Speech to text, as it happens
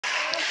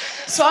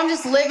So I'm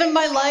just living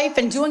my life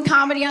and doing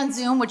comedy on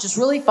Zoom, which is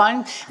really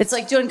fun. It's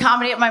like doing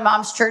comedy at my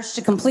mom's church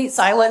to complete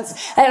silence.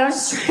 And I'm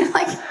just trying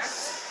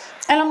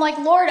and I'm like,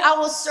 Lord, I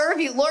will serve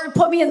you. Lord,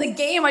 put me in the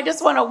game. I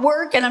just want to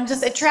work. And I'm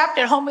just trapped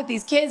at home with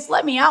these kids.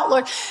 Let me out,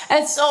 Lord.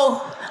 And so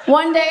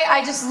one day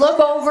I just look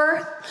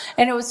over,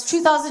 and it was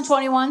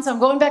 2021. So I'm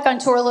going back on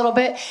tour a little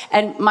bit.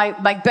 And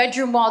my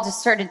bedroom wall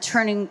just started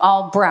turning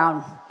all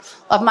brown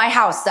of my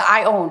house that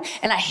I own.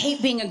 And I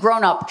hate being a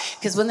grown up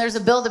because when there's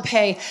a bill to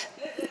pay,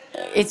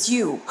 it's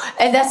you.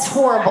 And that's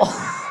horrible.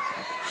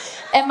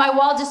 And my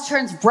wall just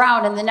turns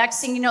brown, and the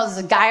next thing you know,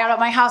 there's a guy out at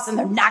my house, and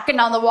they're knocking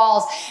on the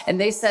walls, and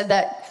they said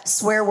that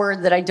swear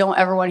word that I don't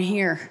ever want to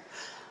hear.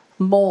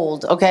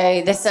 Mold,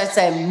 okay? They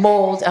said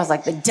mold. I was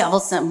like, the devil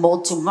sent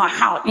mold to my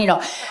house, you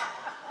know.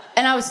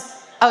 And I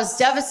was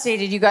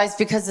devastated, you guys,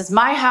 because it's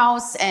my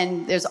house,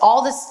 and there's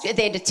all this,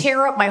 they had to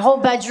tear up my whole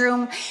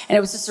bedroom, and it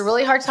was just a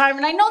really hard time.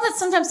 And I know that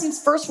sometimes seems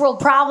first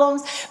world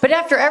problems, but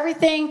after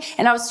everything,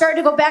 and I was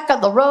starting to go back on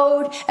the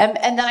road, and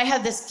then I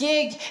had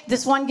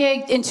this one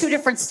gig in 2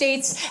 different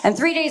states, and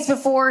 3 days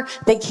before,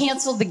 they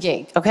canceled the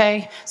gig,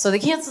 okay? So they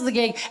canceled the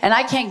gig, and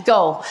I can't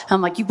go.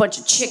 I'm like, you bunch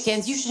of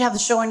chickens, you should have the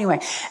show anyway.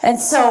 And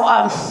so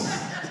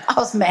I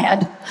was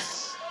mad.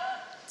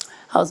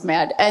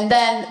 And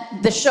then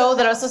the show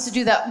that I was supposed to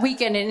do that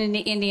weekend in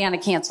Indiana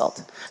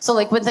canceled. So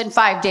like within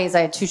 5 days,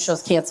 I had 2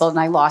 shows canceled, and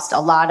I lost a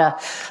lot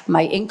of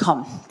my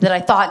income that I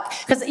thought,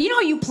 because you know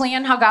you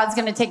plan how God's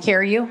going to take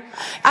care of you?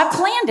 I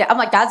planned it. I'm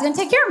like, God's going to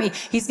take care of me.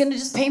 He's going to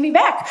just pay me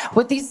back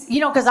with these, you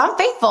know, because I'm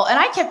faithful. And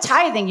I kept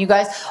tithing, you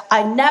guys.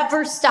 I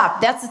never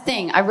stopped. That's the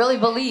thing. I really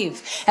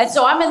believe. And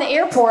so I'm in the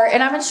airport,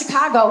 and I'm in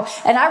Chicago,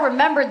 and I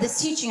remembered this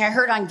teaching I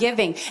heard on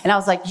giving. And I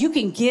was like, you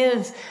can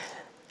give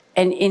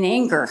and in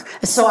anger.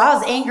 So I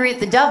was angry at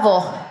the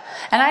devil,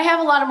 and I have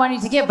a lot of money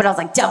to give, but I was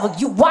like, devil,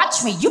 you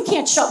watch me. You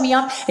can't shut me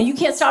up, and you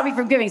can't stop me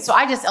from giving. So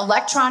I just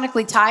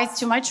electronically tithed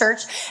to my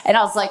church, and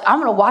I was like, I'm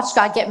going to watch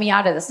God get me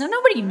out of this. Now,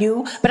 nobody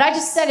knew, but I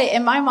just said it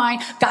in my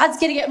mind. God's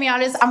going to get me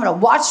out of this. I'm going to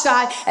watch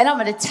God, and I'm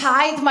going to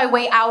tithe my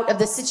way out of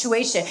the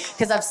situation,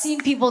 because I've seen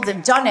people that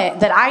have done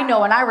it that I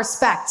know and I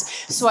respect.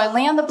 So I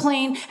land the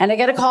plane, and I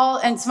get a call,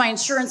 and it's my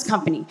insurance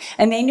company,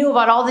 and they knew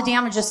about all the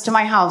damages to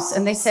my house,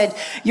 and they said,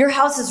 your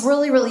house is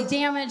really, really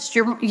damaged.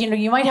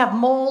 You might have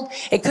mold.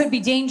 It could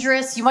be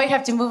dangerous. You might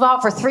have to move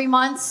out for 3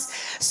 months.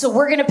 So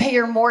we're going to pay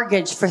your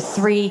mortgage for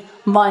 3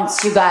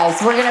 months, you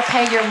guys. We're going to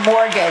pay your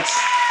mortgage.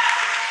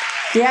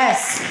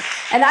 Yes.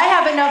 And I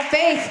have enough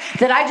faith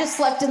that I just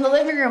slept in the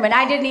living room, and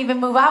I didn't even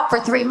move out for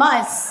 3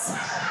 months.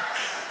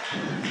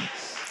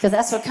 Because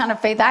that's what kind of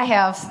faith I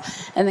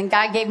have. And then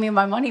God gave me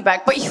my money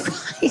back. But you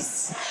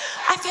guys,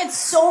 I've had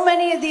so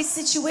many of these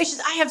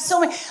situations. I have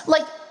so many,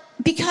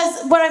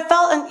 because what I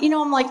felt, and,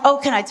 I'm like, oh,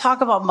 can I talk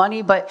about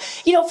money? But,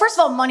 first of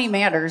all, money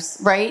matters,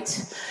 right?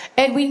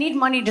 And we need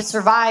money to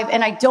survive.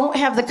 And I don't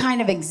have the kind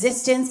of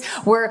existence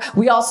where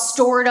we all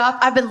store it up.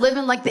 I've been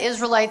living like the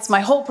Israelites my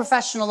whole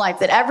professional life,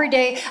 that every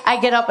day I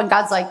get up and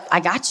God's like,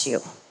 I got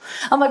you.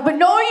 I'm like, but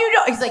no, you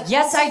don't. He's like,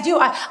 yes, I do.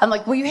 I'm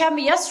like, well, you had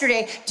me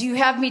yesterday. Do you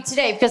have me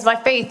today? Because my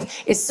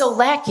faith is so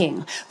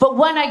lacking. But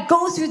when I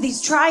go through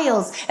these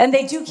trials, and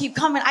they do keep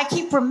coming, I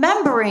keep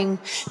remembering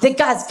that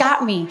God's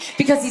got me,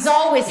 because he's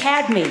always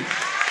had me.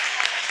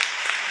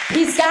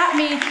 He's got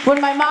me when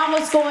my mom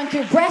was going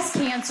through breast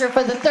cancer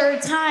for the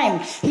 3rd time.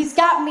 He's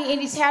got me, and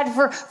he's had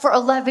her for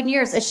 11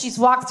 years as she's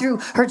walked through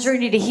her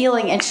journey to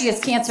healing, and she is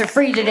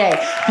cancer-free today,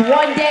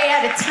 one day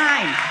at a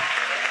time.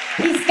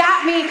 He's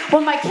got me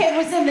when my kid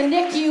was in the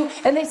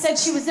NICU, and they said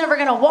she was never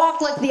going to walk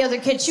like the other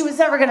kids. She was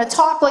never going to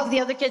talk like the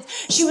other kids.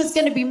 She was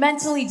going to be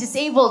mentally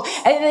disabled.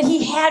 And then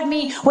he had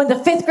me when the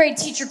 5th grade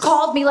teacher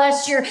called me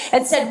last year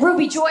and said,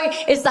 Ruby Joy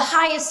is the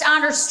highest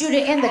honor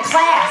student in the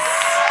class.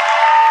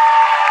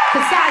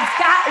 Because God's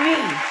got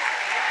me.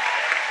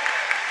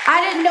 I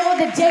didn't know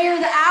the day or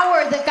the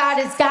hour that God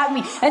has got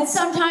me. And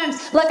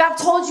sometimes, like I've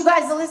told you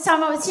guys the last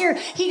time I was here,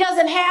 he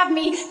doesn't have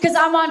me because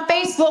I'm on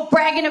Facebook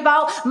bragging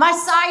about my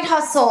side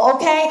hustle,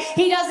 okay?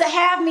 He doesn't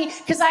have me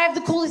because I have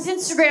the coolest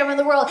Instagram in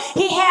the world.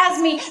 He has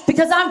me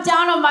because I'm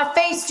down on my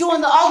face doing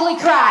the ugly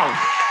cry.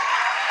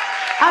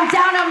 I'm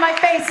down on my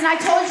face, and I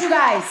told you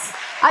guys,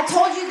 I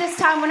told you this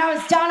time when I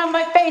was down on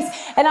my face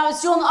and I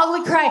was doing the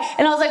ugly cry,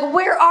 and I was like,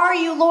 where are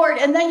you, Lord?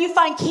 And then you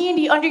find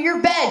candy under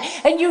your bed,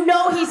 and you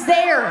know he's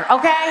there,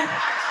 okay?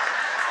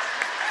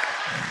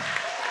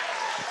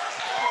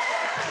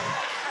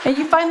 And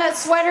you find that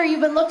sweater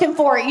you've been looking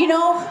for,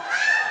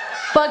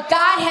 But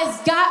God has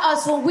got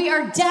us when we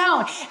are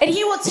down, and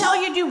he will tell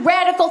you to do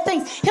radical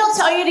things. He'll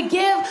tell you to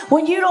give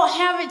when you don't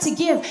have it to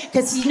give,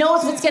 because he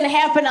knows what's going to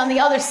happen on the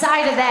other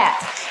side of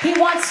that. He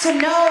wants to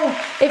know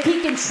if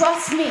he can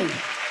trust me.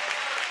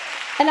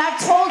 And I've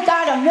told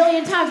God a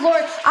million times,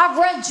 Lord, I've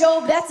read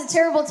Job. That's a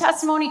terrible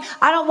testimony.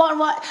 I don't want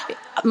one.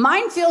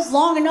 Mine feels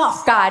long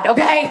enough, God,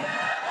 okay?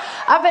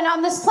 I've been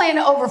on this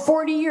planet over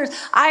 40 years.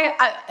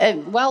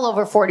 Well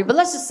over 40, but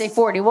let's just say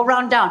 40. We'll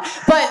round down.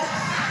 But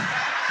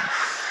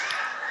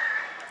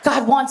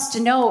God wants to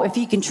know if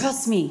he can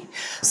trust me.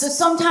 So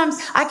sometimes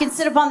I can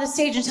sit up on the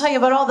stage and tell you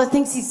about all the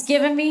things he's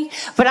given me,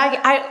 but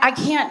I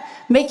can't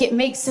make it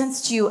make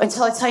sense to you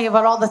until I tell you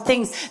about all the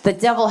things the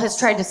devil has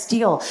tried to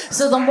steal.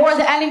 So the more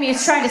the enemy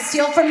is trying to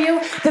steal from you,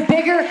 the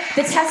bigger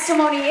the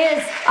testimony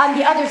is on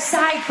the other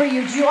side for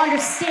you. Do you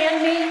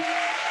understand me?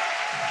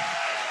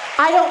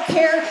 I don't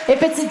care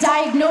if it's a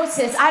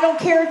diagnosis. I don't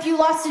care if you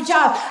lost a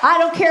job. I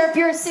don't care if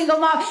you're a single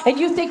mom and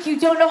you think you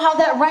don't know how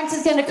that rent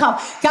is going to come.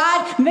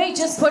 God may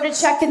just put a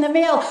check in the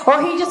mail,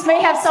 or he just may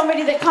have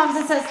somebody that comes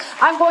and says,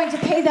 I'm going to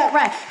pay that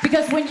rent.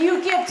 Because when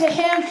you give to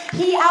him,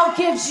 he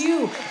outgives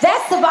you.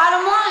 That's the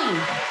bottom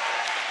line.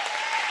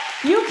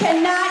 You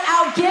cannot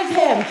outgive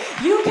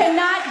him. You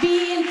cannot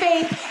be in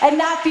faith and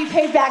not be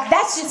paid back.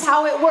 That's just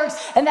how it works.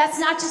 And that's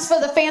not just for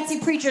the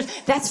fancy preachers.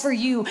 That's for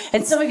you.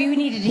 And some of you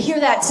needed to hear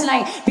that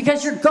tonight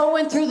because you're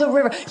going through the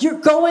river. You're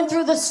going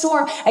through the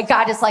storm. And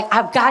God is like,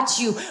 I've got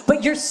you.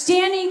 But you're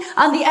standing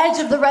on the edge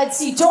of the Red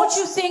Sea. Don't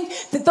you think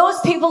that those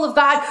people of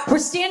God were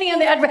standing on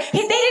the edge? They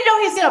didn't know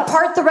he was going to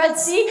part the Red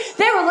Sea.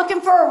 They were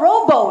looking for a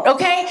rowboat,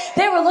 okay?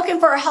 They were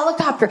looking for a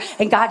helicopter.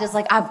 And God is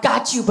like, I've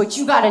got you, but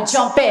you got to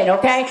jump in,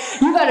 okay?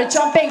 You got to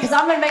jump in because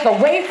I'm going to make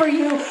a way for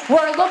you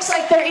where it looks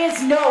like there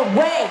is no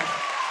way.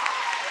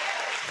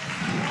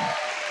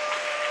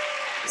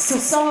 So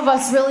some of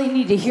us really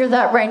need to hear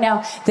that right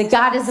now, that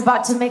God is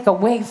about to make a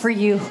way for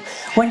you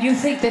when you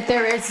think that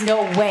there is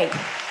no way.